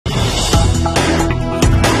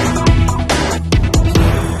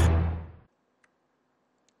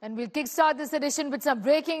And we'll kickstart this edition with some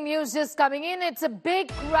breaking news just coming in. It's a big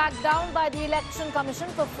crackdown by the Election Commission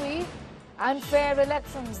for free and fair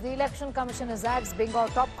elections. The Election Commission has axed Bengal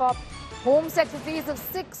top cop Home Secretaries of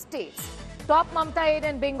 6 states. Top Mamta aide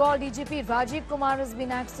and Bengal DGP Rajiv Kumar has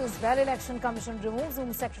been axed as well. Election Commission removes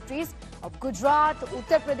Home Secretaries of Gujarat,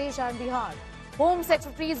 Uttar Pradesh and Bihar. Home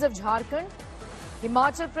Secretaries of Jharkhand,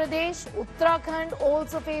 Himachal Pradesh, Uttarakhand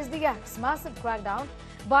also face the axe. Massive crackdown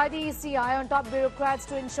by the ECI on top bureaucrats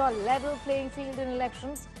to ensure level playing field in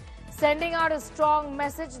elections, sending out a strong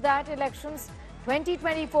message that elections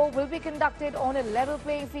 2024 will be conducted on a level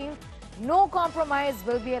playing field. No compromise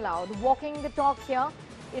will be allowed. Walking the talk here,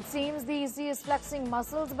 it seems the EC is flexing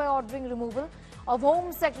muscles by ordering removal of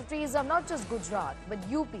Home Secretaries of not just Gujarat but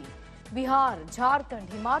UP, Bihar, Jharkhand,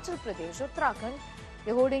 Himachal Pradesh, Uttarakhand.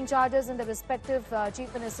 They're holding charges in the respective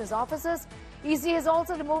Chief Minister's offices. EC has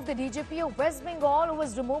also removed the DGP of West Bengal, who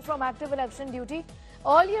was removed from active election duty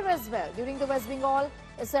earlier as well during the West Bengal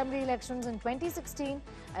Assembly elections in 2016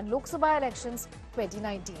 and Lok Sabha elections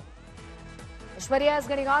 2019. Aishwarya is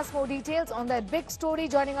getting us more details on that big story,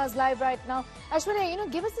 joining us live right now.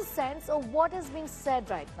 Aishwarya, give us a sense of what is being said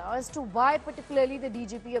right now as to why particularly the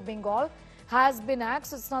DGP of Bengal has been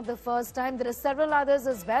axed. It's not the first time. There are several others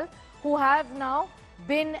as well who have now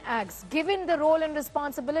been axed. Given the role and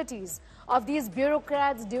responsibilities of these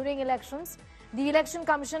bureaucrats during elections, the Election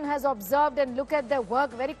Commission has observed and looked at their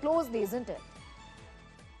work very closely, isn't it?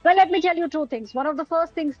 Well, let me tell you two things. One of the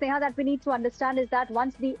first things, Neha, that we need to understand is that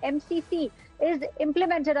once the MCC is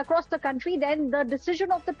implemented across the country, then the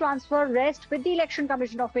decision of the transfer rests with the Election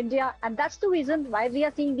Commission of India. And that's the reason why we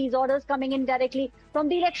are seeing these orders coming in directly from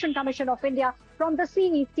the Election Commission of India, from the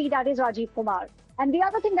CEC, that is Rajiv Kumar. And the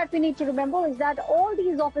other thing that we need to remember is that all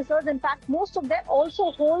these officers, in fact, most of them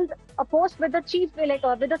also hold a post with the chief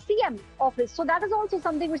elector, with the CM office. So that is also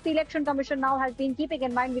something which the Election Commission now has been keeping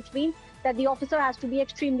in mind, which means that the officer has to be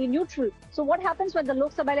extremely neutral. So what happens when the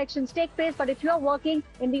Lok Sabha elections take place? But if you are working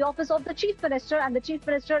in the office of the Chief Minister and the Chief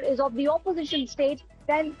Minister is of the opposition state,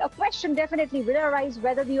 then a question definitely will arise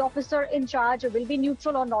whether the officer in charge will be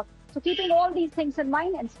neutral or not. So keeping all these things in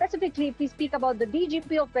mind, and specifically if we speak about the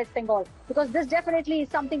DGP of West Bengal, because this definitely is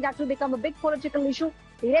something that will become a big political issue.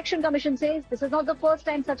 The Election Commission says this is not the first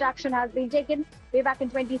time such action has been taken. Way back in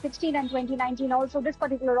 2016 and 2019 also, this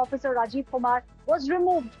particular officer, Rajiv Kumar, was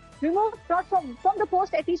removed not from the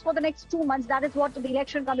post, at least for the next 2 months. That is what the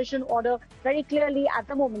Election Commission order very clearly at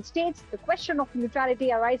the moment states. The question of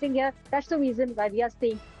neutrality arising here, that's the reason why we are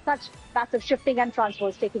seeing such massive shifting and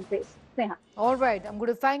transfers taking place. Neha. All right. I'm going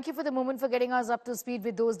to thank you for the moment for getting us up to speed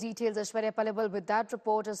with those details, Aishwarya Palibal, with that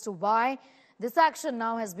report as to why this action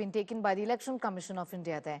now has been taken by the Election Commission of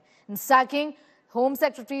India there in sacking Home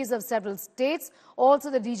Secretaries of several states,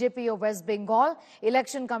 also the DGP of West Bengal.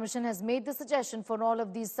 Election Commission has made the suggestion for all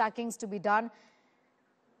of these sackings to be done.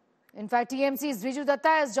 In fact, TMC's Riju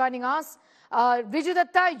Datta is joining us. Riju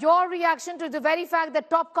Datta, your reaction to the very fact that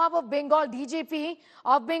top cop of Bengal, DGP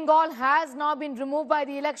of Bengal, has now been removed by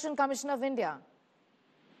the Election Commission of India?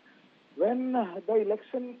 When the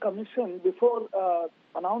Election Commission, before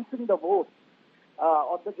announcing the vote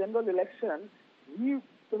of the general election,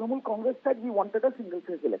 Trinamool Congress said we wanted a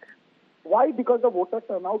single-phase election. Why? Because the voter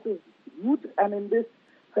turnout is huge, and in this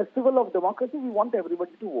festival of democracy, we want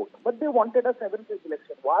everybody to vote. But they wanted a 7-phase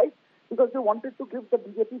election. Why? Because they wanted to give the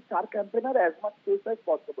BJP star campaigner as much space as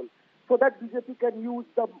possible, so that BJP can use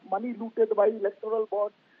the money looted by electoral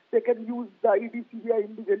bonds, they can use the ED, CBI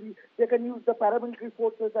illegally, they can use the paramilitary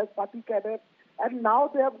forces as party cadets, and now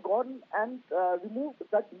they have gone and removed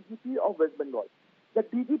the DGP of West Bengal. The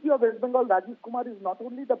DGP of West Bengal, Rajiv Kumar, is not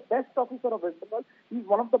only the best officer of West Bengal, he is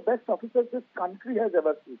one of the best officers this country has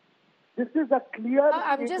ever seen. This is a clear...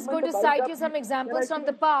 I'm just going to cite you some examples from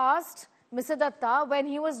the past, Mr. Datta, when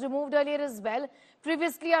he was removed earlier as well.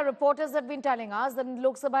 Previously, our reporters have been telling us that in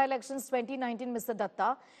Lok Sabha elections 2019, Mr.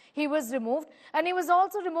 Datta, he was removed. And he was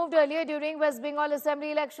also removed earlier during West Bengal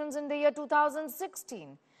Assembly elections in the year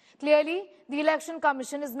 2016. Clearly, the Election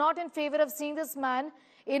Commission is not in favor of seeing this man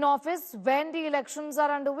in office when the elections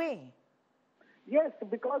are underway. Yes,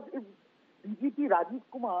 because if DGP Rajiv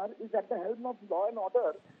Kumar is at the helm of law and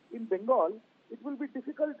order in Bengal, it will be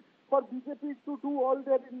difficult for BJP to do all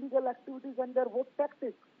their illegal activities and their vote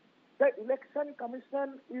tactics. The Election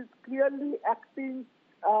Commission is clearly acting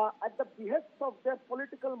at the behest of their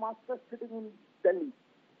political masters sitting in Delhi.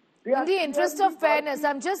 In the interest of fairness,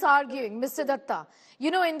 I'm just arguing, Mr. Datta,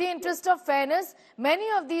 in the interest of fairness, many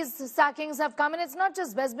of these sackings have come, and it's not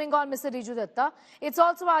just West Bengal, Mr. Riju Datta, it's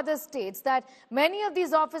also other states, that many of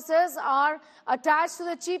these officers are attached to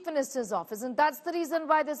the Chief Minister's office, and that's the reason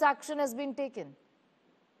why this action has been taken.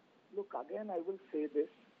 Look, again, I will say this.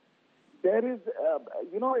 there is,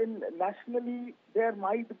 in nationally, there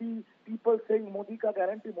might be people saying Modi ka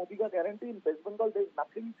guarantee, Modi ka guarantee. In West Bengal, there is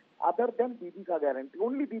nothing other than Didi ka guarantee.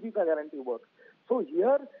 Only Didi ka guarantee works. So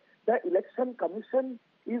here, the Election Commission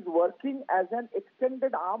is working as an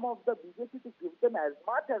extended arm of the BJP to give them as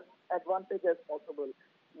much as advantage as possible.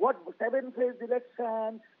 What 7-phase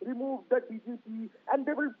election, remove the DGP, and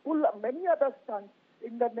they will pull many other stunts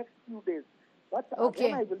in the next few days. But Okay.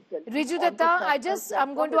 again, I will tell you, Riju Datta,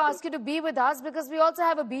 I'm going to ask you to be with us because we also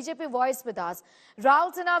have a BJP voice with us.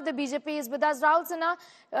 Rahul Sinha of the BJP is with us. Rahul Sinha,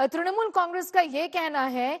 Trinamool Congress का ये कहना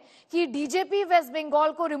है कि DGP waste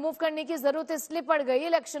Bengal को remove करने की जरूरत इसलिए पड़ गई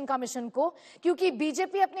इलेक्शन कमीशन को क्योंकि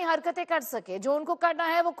बीजेपी अपनी हरकतें कर सके, जो उनको करना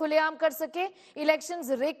है वो खुलेआम कर सके,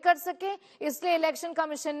 इलेक्शंस रिग कर सके, इसलिए इलेक्शन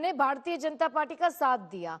कमीशन ने भारतीय जनता पार्टी का साथ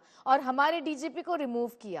दिया और हमारे डीजीपी को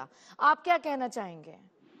रिमूव किया. आप क्या कहना चाहेंगे?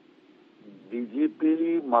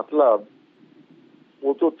 डीजीपी मतलब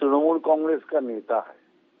वो तो तृणमूल कांग्रेस का नेता है.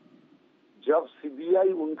 जब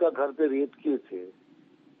सीबीआई उनका घर पे रेड किए थे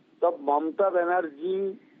तब ममता बनर्जी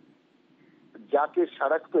जाके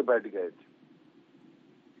सड़क पे बैठ गए थे.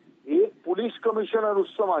 एक पुलिस कमिश्नर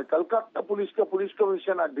उस समय कलकत्ता पुलिस का पुलिस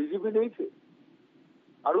कमिश्नर डीजीपी नहीं थे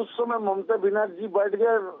और उस समय ममता बनर्जी बैठ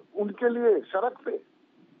गए उनके लिए सड़क पे.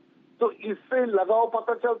 तो इससे लगाव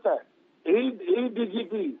पता चलता है. यही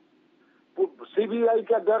डीजीपी सीबीआई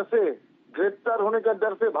का डर से, गिरफ्तार होने का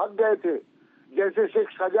डर से भाग गए थे. जैसे शेख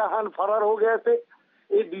शाहजहां फरार हो गए थे,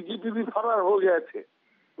 ये डीजीपी भी फरार हो गए थे.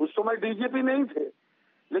 उस समय डीजीपी नहीं थे.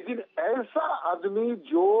 लेकिन ऐसा आदमी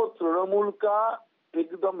जो तृणमूल का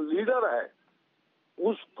एकदम लीडर है,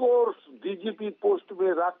 उसको डीजीपी पोस्ट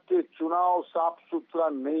में रख के चुनाव साफ सुथरा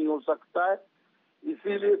नहीं हो सकता है.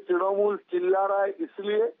 इसीलिए तृणमूल चिल्ला रहा है.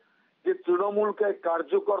 इसलिए कि तृणमूल का एक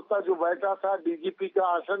कार्यकर्ता जो बैठा था डीजीपी का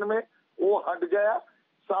आसन में, वो हट गया.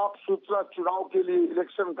 साफ सुथरा चुनाव के लिए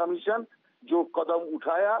इलेक्शन कमीशन जो कदम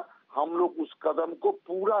उठाया, हम लोग उस कदम को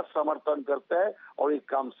पूरा समर्थन करते हैं और एक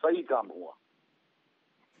काम सही काम हुआ.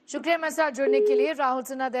 शुक्रिया मेरे साथ जुड़ने के लिए. Rahul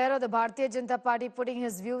Sinha there of the Bharatiya Janata Party putting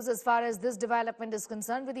his views as far as this development is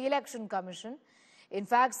concerned with the Election Commission. In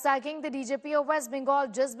fact, sacking the DGP of West Bengal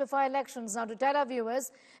just before elections. Now to tell our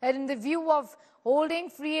viewers that in the view of holding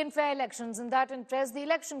free and fair elections, in that interest, the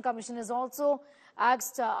Election Commission has also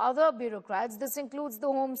asked other bureaucrats. This includes the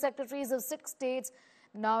Home Secretaries of 6 states.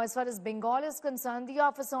 Now, as far as Bengal is concerned, the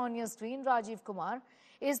officer on your screen, Rajiv Kumar,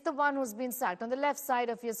 is the one who's been sacked on the left side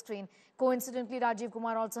of your screen. Coincidentally, Rajiv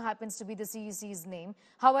Kumar also happens to be the CEC's name.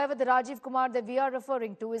 However, the Rajiv Kumar that we are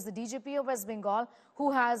referring to is the DGP of West Bengal,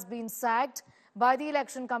 who has been sacked by the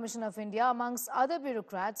Election Commission of India, amongst other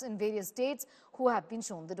bureaucrats in various states who have been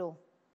shown the door.